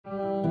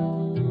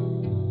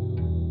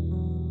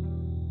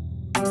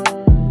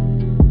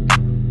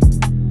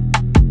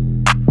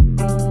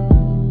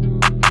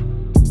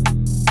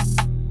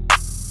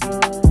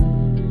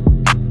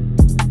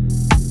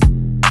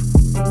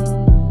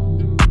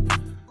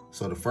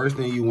So the first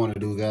thing you want to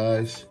do,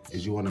 guys,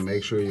 is you want to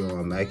make sure you're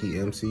on Mackie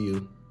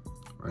MCU,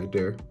 right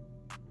there.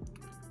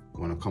 You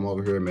want to come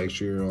over here and make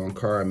sure you're on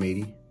card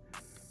MIDI.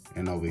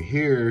 And over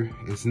here,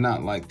 it's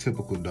not like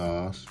typical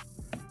DAWs.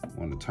 You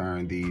want to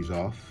turn these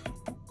off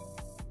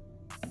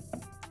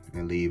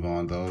and leave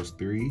on those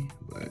three,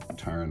 but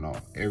turn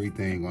off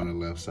everything on the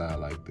left side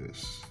like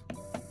this.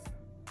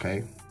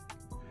 Okay,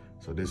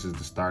 so this is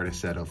the starting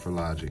setup for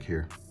Logic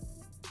here.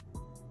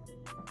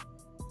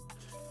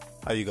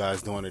 How you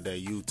guys doing today,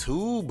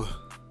 YouTube?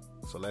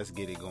 So let's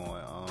get it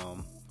going.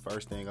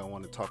 First thing I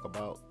want to talk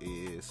about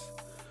is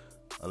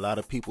a lot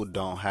of people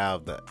don't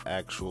have the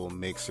actual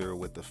mixer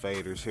with the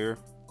faders here.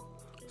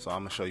 So I'm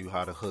gonna show you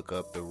how to hook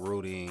up the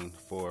routing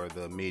for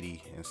the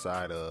MIDI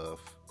inside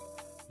of,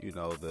 you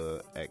know,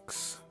 the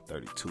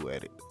X32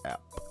 Edit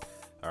app.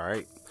 All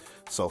right,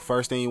 so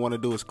first thing you want to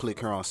do is click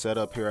here on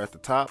setup here at the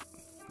top,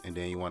 and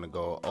then you want to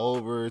go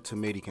over to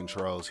MIDI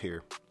controls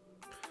here.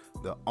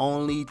 The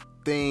only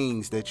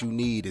things that you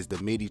need is the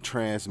MIDI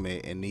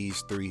transmit and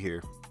these three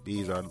here.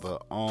 These are the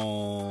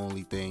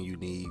only thing you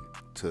need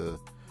to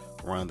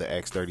run the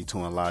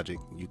X32 in Logic.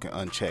 You can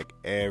uncheck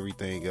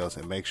everything else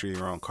and make sure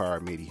you're on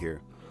card MIDI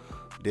here.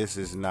 This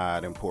is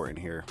not important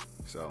here,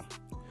 so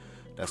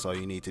that's all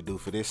you need to do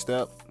for this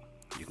step.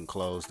 You can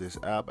close this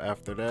app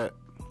after that.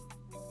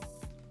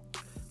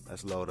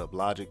 Let's load up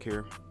Logic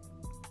here.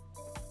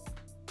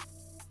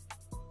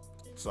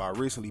 So I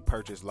recently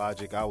purchased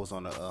Logic. I was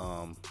on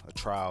a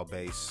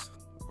trial-based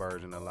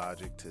version of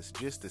Logic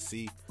just to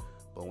see,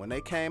 but when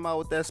they came out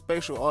with that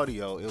spatial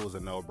audio, it was a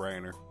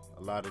no-brainer.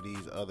 A lot of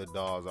these other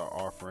DAWs are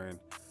offering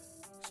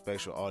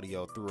spatial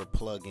audio through a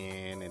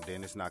plug-in, and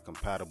then it's not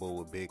compatible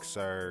with Big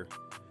Sur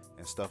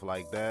and stuff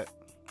like that.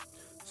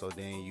 So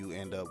then you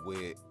end up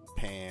with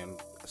paying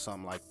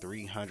something like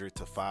 $300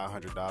 to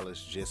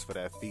 $500 just for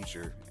that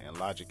feature, and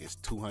Logic is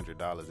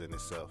 $200 in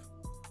itself.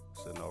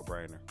 It's a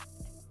no-brainer.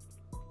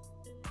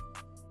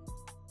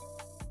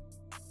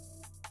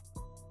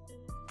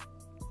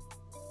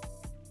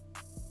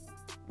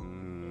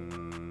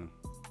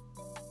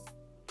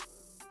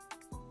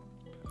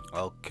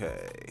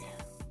 Okay,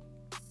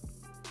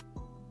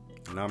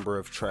 number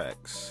of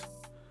tracks.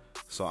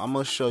 So I'm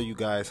gonna show you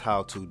guys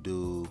how to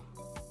do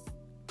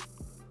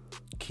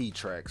key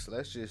tracks.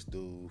 Let's just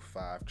do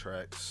 5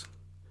 tracks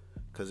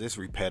because it's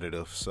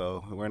repetitive,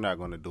 so we're not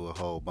going to do a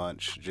whole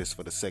bunch just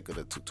for the sake of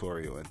the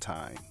tutorial and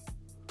time.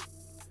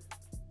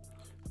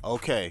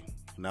 Okay,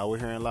 now we're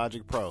here in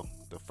Logic Pro.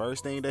 The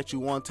first thing that you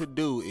want to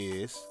do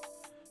is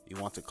you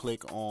want to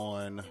click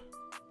on,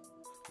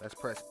 let's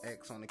press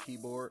X on the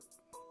keyboard.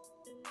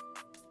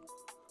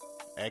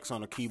 X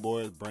on the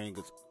keyboard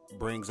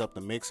brings up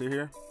the mixer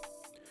here.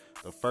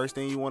 The first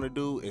thing you want to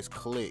do is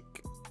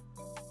click.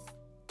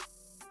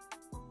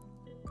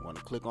 You want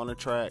to click on the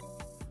track.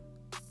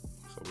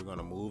 So we're going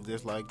to move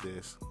this like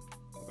this.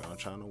 We're on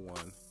channel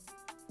 1.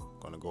 We're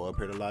going to go up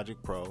here to Logic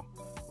Pro.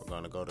 We're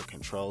going to go to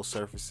Control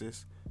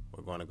Surfaces.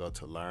 We're going to go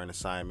to Learn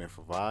Assignment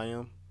for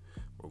Volume.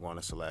 We're going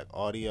to select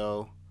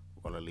Audio.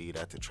 We're going to leave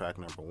that to track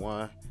number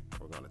 1.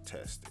 We're going to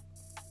test it.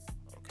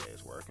 Okay,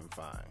 it's working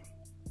fine.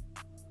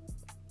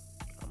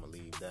 I'm going to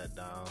leave that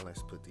down.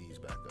 Let's put these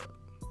back up.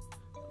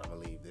 I'm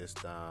going to leave this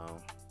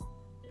down.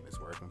 And it's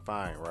working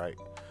fine, right?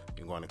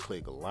 You're going to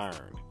click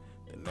Learn.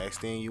 The next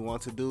thing you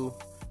want to do,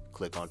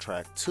 click on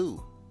track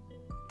 2.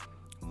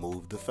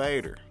 Move the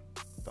fader.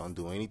 Don't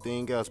do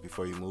anything else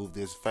before you move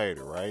this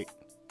fader, right?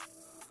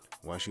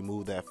 Once you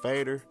move that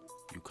fader,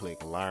 you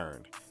click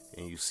Learn,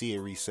 and you see it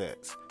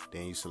resets.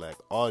 Then you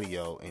select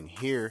Audio, and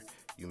here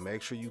you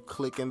make sure you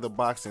click in the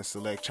box and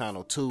select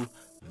channel 2.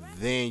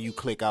 Then you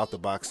click out the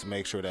box to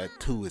make sure that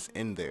 2 is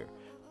in there.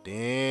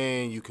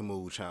 Then you can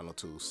move channel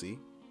 2, see?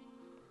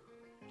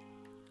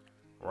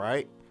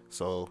 Right?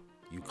 So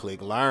you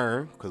click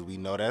Learn, because we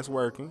know that's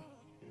working.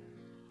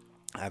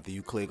 After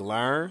you click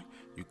Learn,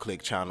 you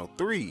click channel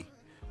 3.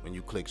 When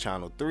you click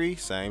channel 3,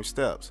 same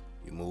steps.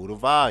 You move the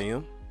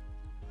volume,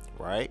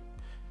 right?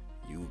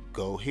 You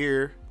go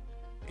here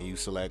and you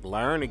select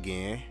Learn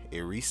again. It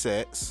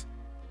resets.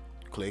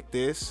 Click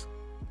this,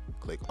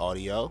 click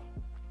Audio,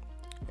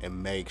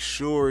 and make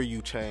sure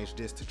you change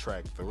this to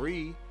track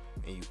 3,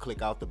 and you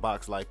click out the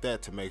box like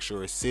that to make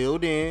sure it's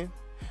sealed in,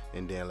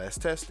 and then let's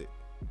test it.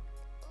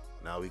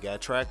 Now we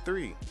got track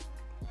 3.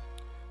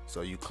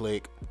 So you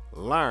click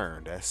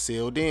Learn, that's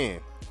sealed in.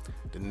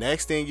 The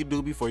next thing you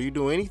do before you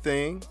do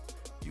anything,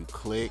 you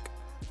click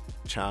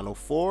channel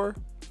 4,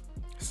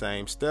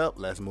 same step.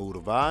 Let's move the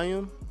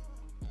volume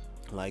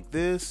like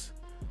this.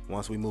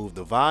 Once we move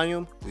the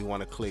volume, we want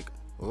to click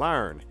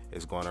Learn.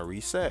 It's going to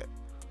reset.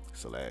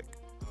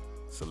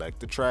 Select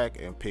the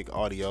track and pick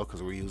Audio,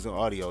 because we're using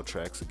audio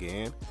tracks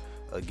again.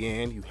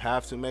 You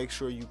have to make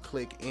sure you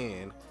click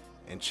in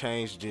and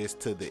change this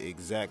to the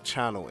exact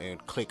channel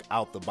and click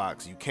out the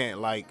box. You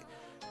can't like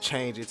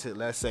change it to,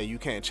 let's say you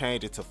can't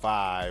change it to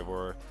 5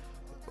 or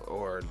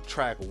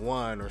track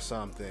 1 or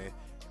something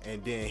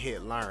and then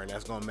hit Learn.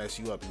 That's gonna mess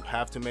you up. You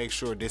have to make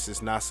sure this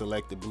is not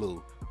selected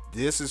blue.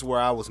 This is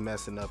where I was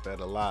messing up at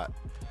a lot.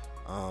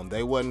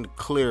 They wasn't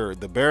clear.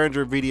 The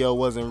Behringer video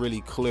wasn't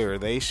really clear.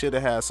 They should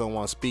have had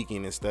someone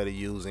speaking instead of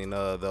using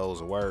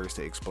those words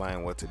to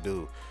explain what to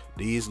do.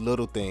 These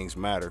little things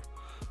matter.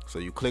 So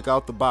you click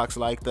out the box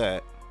like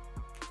that.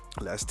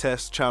 Let's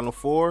test channel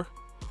 4.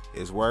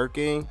 It's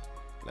working.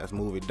 Let's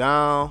move it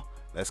down.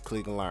 Let's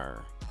click learn.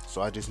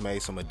 So I just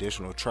made some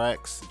additional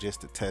tracks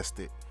just to test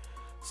it.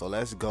 So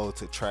let's go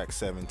to track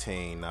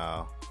 17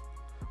 now.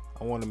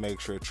 I want to make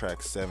sure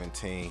track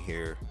 17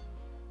 here,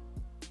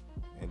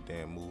 and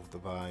then move the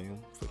volume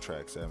for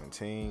track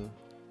 17.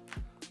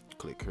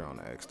 Click here on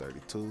the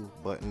X32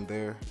 button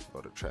there,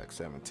 go to track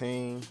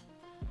 17,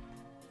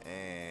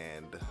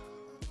 and I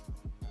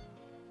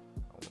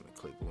want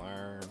to click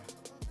learn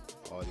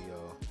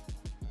audio,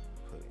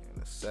 put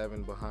in a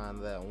 7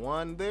 behind that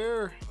 1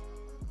 there,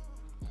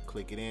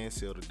 click it in,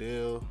 seal the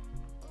deal,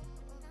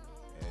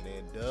 and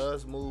it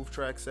does move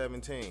track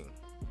 17.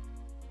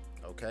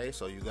 Okay,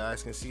 so you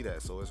guys can see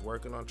that. So it's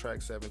working on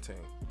track 17.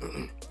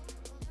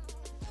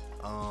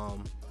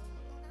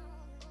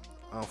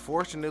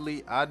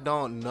 Unfortunately, I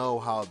don't know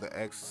how the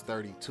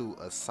X32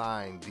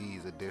 assigned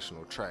these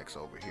additional tracks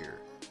over here.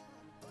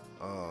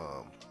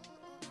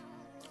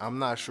 I'm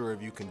not sure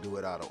if you can do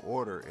it out of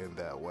order in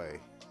that way,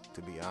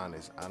 to be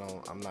honest.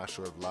 I'm not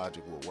sure if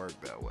Logic will work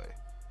that way.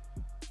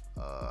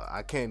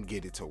 I can't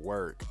get it to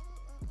work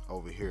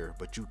over here,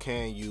 but you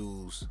can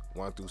use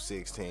 1 through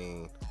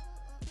 16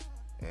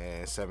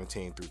 and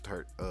 17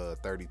 through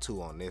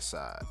 32 on this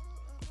side,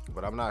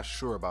 but I'm not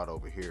sure about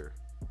over here.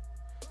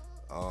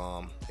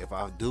 If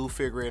I do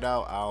figure it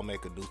out, I'll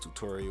make a new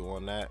tutorial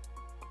on that,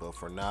 but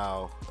for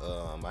now,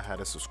 I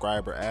had a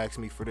subscriber ask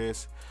me for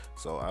this,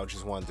 so I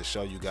just wanted to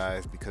show you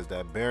guys, because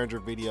that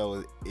Behringer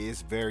video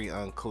is very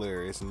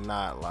unclear. It's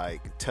not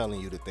like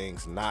telling you the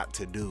things not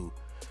to do,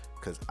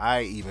 because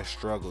I even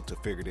struggled to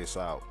figure this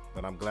out,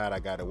 but I'm glad I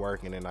got it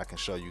working and I can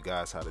show you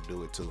guys how to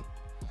do it too.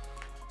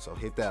 So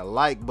hit that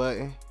like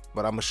button,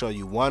 but I'm gonna show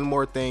you one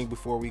more thing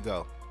before we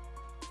go.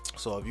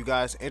 So if you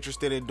guys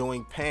interested in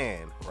doing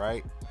pan,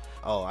 right?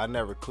 Oh, I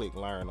never clicked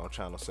learn on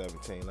channel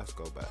 17. Let's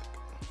go back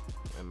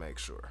and make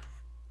sure.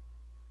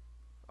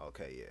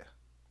 Okay, yeah,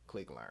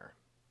 click learn.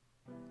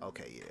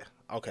 Okay, yeah,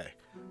 okay.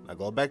 Now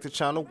go back to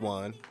channel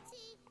 1.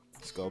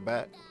 Let's go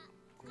back.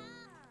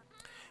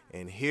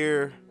 And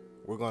here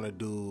we're gonna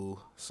do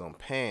some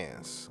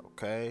pans,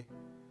 okay?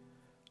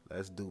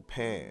 Let's do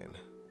pan.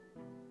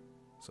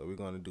 So we're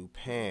gonna do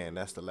pan.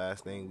 That's the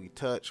last thing we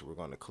touch. We're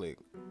gonna click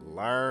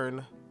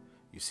learn.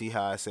 You see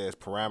how it says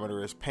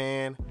parameter is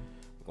pan.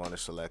 We're gonna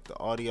select the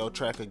audio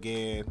track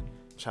again,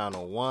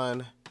 channel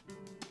 1,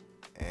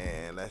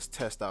 and let's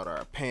test out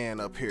our pan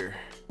up here.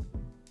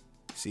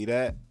 See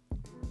that?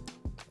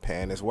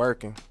 Pan is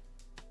working.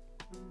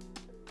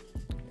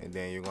 And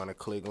then you're gonna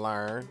click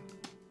learn.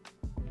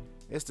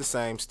 It's the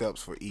same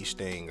steps for each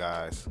thing,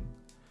 guys.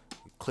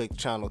 You click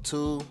channel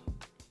 2.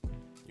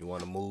 You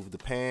wanna move the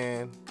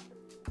pan.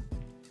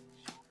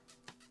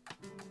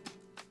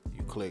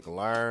 Click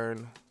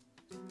learn,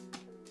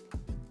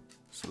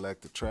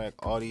 select the track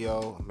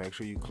audio, make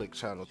sure you click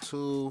channel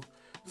 2,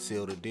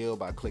 seal the deal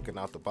by clicking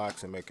out the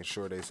box and making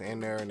sure that it's in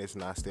there and it's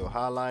not still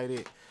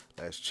highlighted.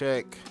 Let's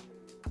check.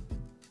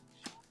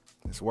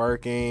 It's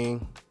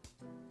working.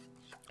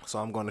 So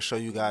I'm going to show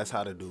you guys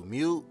how to do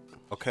mute.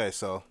 Okay,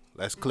 so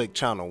let's click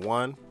channel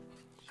 1.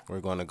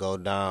 We're going to go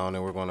down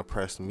and we're going to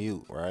press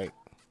mute, right?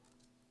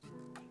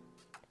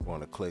 We're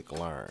going to click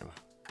learn.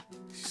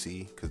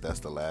 See, because that's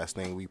the last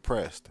thing we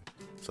pressed.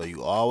 So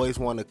you always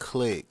want to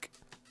click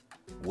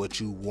what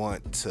you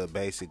want to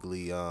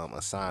basically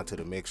assign to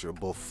the mixer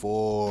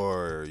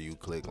before you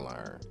click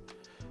learn.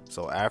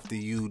 So after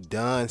you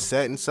done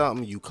setting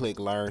something, you click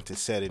learn to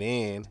set it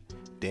in,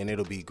 then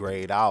it'll be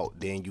grayed out.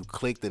 Then you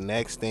click the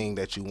next thing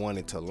that you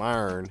wanted to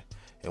learn,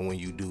 and when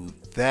you do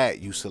that,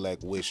 you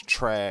select which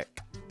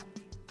track,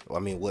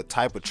 what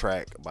type of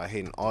track by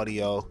hitting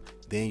audio,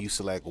 then you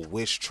select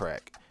which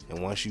track.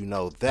 And once you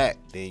know that,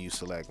 then you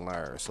select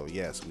learn. So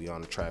yes, we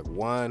on the track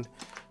 1.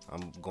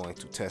 I'm going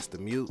to test the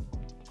mute.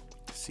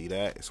 See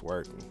that? It's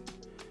working.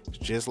 It's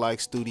just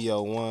like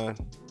Studio One.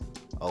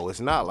 Oh,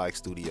 it's not like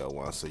Studio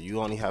One. So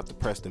you only have to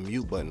press the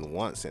mute button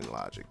once in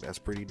Logic. That's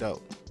pretty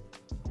dope.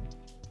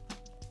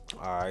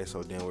 All right,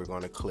 so then we're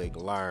going to click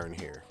learn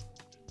here.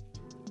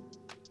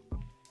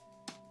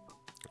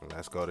 And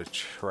let's go to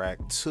track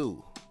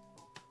 2.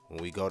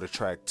 When we go to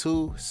track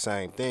 2,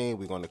 same thing.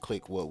 We're going to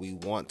click what we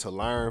want to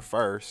learn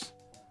first,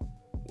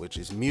 which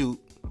is mute.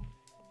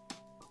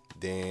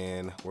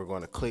 Then we're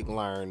going to click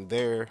learn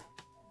there,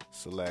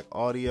 select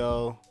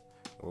audio.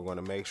 We're going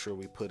to make sure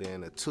we put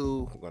in a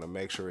 2. We're going to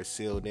make sure it's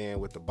sealed in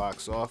with the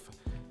box off.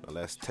 Now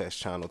let's test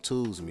channel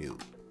 2's mute.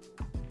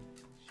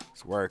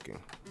 It's working.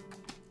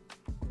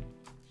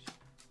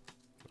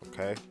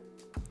 Okay.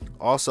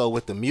 Also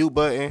with the mute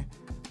button,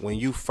 when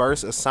you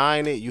first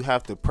assign it, you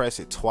have to press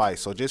it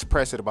twice. So just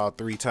press it about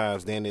 3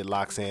 times, then it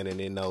locks in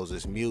and it knows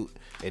it's mute,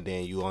 and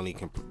then you only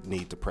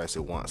need to press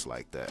it once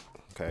like that.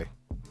 Okay.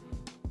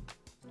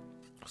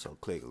 So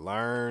click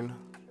learn.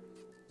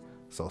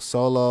 So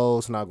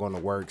solo's not going to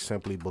work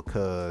simply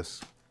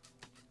because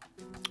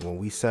when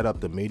we set up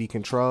the MIDI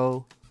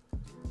control,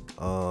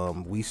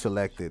 we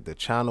selected the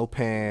channel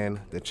pan,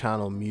 the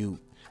channel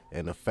mute,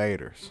 and the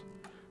faders.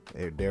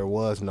 There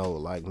was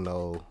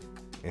no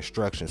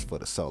instructions for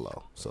the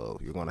solo, so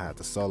you're gonna have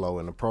to solo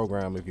in the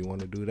program if you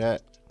want to do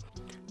that.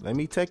 Let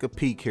me take a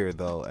peek here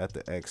though at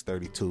the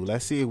X32.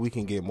 Let's see if we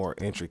can get more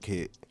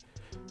intricate.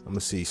 I'm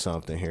gonna see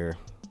something here.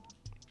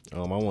 I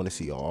want to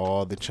see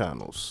all the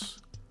channels.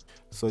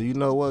 So you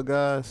know what,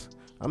 guys?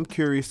 I'm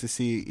curious to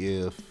see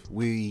if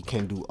we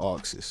can do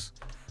auxes.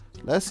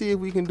 Let's see if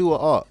we can do an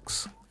aux,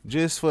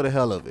 just for the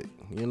hell of it,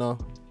 you know?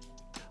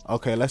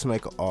 Okay, let's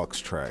make an aux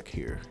track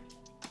here.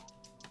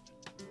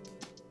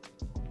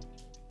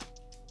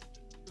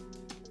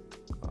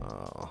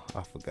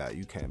 I forgot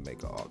you can't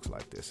make an aux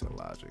like this in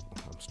Logic.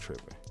 I'm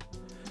tripping.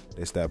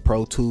 It's that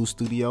Pro Tools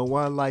Studio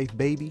One life,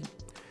 baby.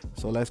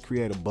 So let's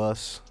create a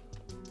bus.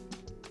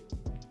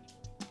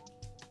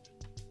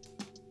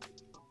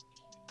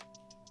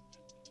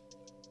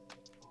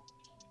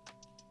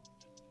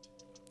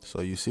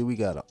 So you see we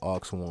got an aux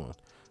 1.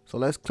 So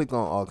let's click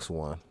on aux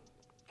 1.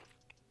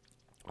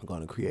 I'm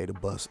gonna create a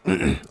bus,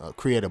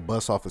 create a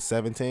bus off of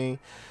 17,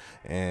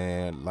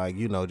 and like,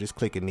 you know, just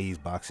clicking these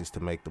boxes to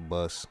make the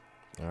bus.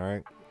 All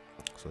right.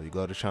 So you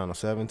go to channel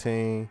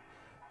 17,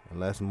 and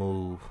let's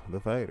move the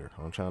fader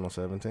on channel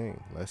 17.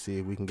 Let's see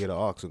if we can get an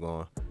aux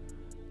going.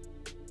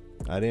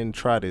 I didn't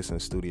try this in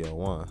Studio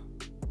One.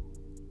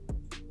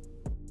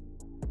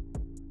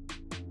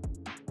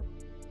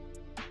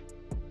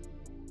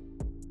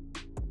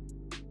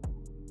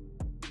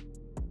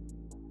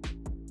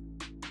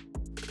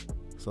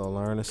 So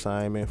learn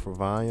assignment for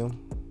volume.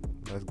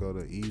 Let's go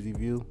to easy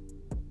view.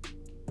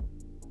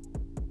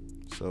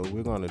 So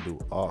we're gonna do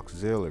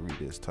auxiliary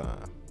this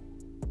time.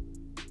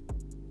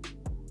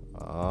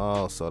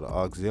 Oh, so the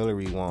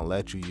auxiliary won't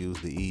let you use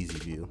the easy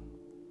view.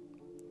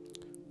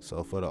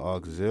 So for the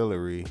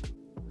auxiliary,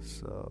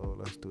 so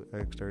let's do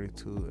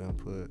X32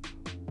 input.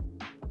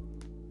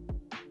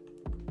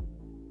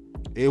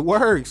 It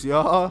works,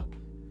 y'all.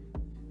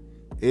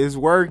 It's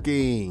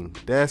working.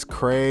 That's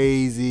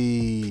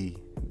crazy.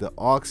 The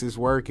aux is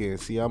working.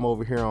 See, I'm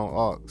over here on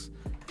aux.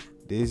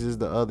 This is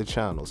the other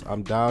channels.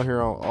 I'm down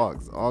here on aux.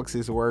 Aux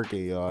is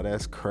working, y'all.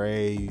 That's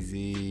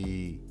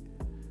crazy.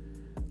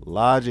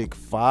 Logic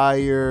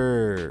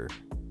fire.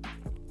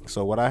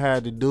 So what I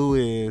had to do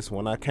is,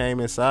 when I came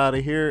inside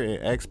of here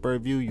in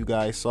expert view, you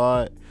guys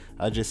saw it,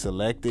 I just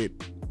selected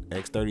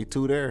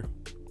X32 there.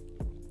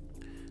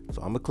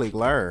 So I'm gonna click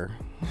learn.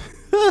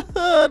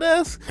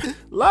 That's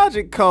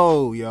Logic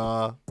code,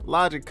 y'all.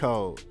 Logic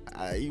code.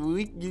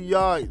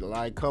 Y'all,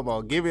 like, come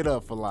on, give it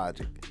up for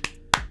Logic.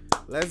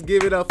 Let's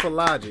give it up for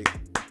Logic.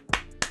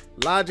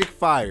 Logic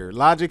fire.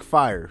 Logic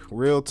fire.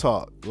 Real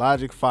talk.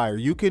 Logic fire.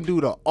 You can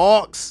do the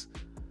aux.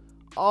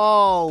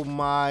 Oh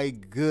my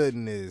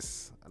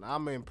goodness. And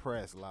I'm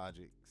impressed,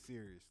 Logic.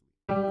 Seriously.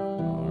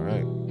 All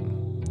right.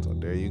 So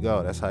there you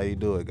go. That's how you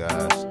do it,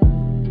 guys. You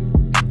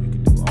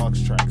can do aux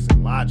tracks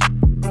in Logic.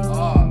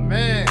 Oh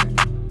man.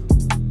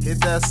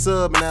 Hit that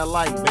sub and that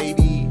like,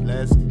 baby.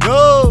 Let's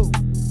go.